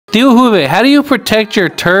Tío Juve, how do you protect your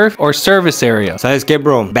turf or service area? ¿Sabes qué,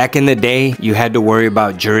 bro? Back in the day, you had to worry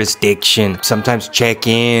about jurisdiction. Sometimes check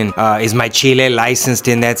in. Is my Chile licensed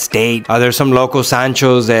in that state? There's some local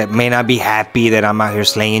Sanchos that may not be happy that I'm out here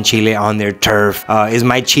slaying Chile on their turf. Is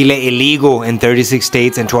my Chile illegal in 36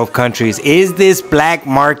 states and 12 countries? Is this black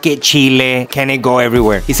market Chile? Can it go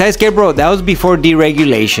everywhere? Y sabes qué, bro? That was before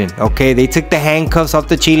deregulation, okay? They took the handcuffs off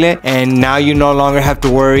the Chile, and now you no longer have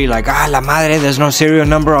to worry like, la madre, there's no serial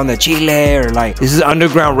number on the Chile, or like, this is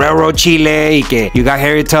Underground Railroad Chile, y que you got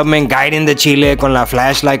Harry Tubman guiding the Chile con la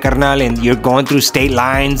flashlight, carnal, and you're going through state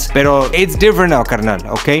lines. Pero it's different now, carnal,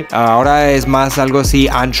 okay? Ahora es más algo así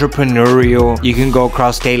entrepreneurial. You can go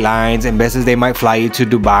across state lines. En veces they might fly you to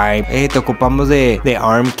Dubai. Te ocupamos de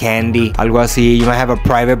arm candy, algo así. You might have a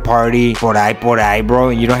private party por ahí, bro,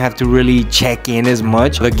 and you don't have to really check in as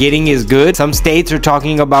much. The getting is good. Some states are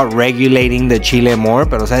talking about regulating the Chile more,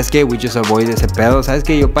 pero ¿sabes qué? We just avoid ese pedo. ¿Sabes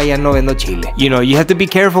qué? Yo pa' allá no vendo Chile. You know, you have to be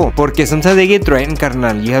careful, porque sometimes they get threatened,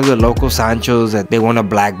 carnal. You have the local Sanchos that they want to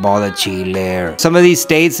blackball the Chile. Or some of these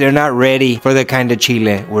states, they're not ready for the kind of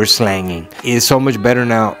Chile we're slanging. It's so much better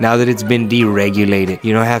now that it's been deregulated.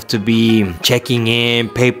 You don't have to be checking in,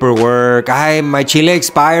 paperwork. My Chile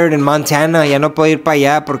expired in Montana. Ya no puedo ir para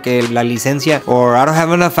allá porque la licencia. Or I don't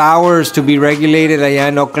have enough hours to be regulated allá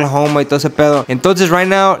en Oklahoma y todo ese pedo. Entonces, right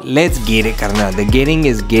now, let's get it, carnal. The getting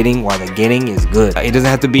is getting while the getting is good. It doesn't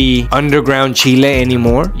have to be underground Chile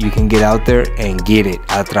anymore. You can get out there and get it.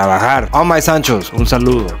 A trabajar. All my Sanchos, un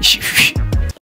saludo.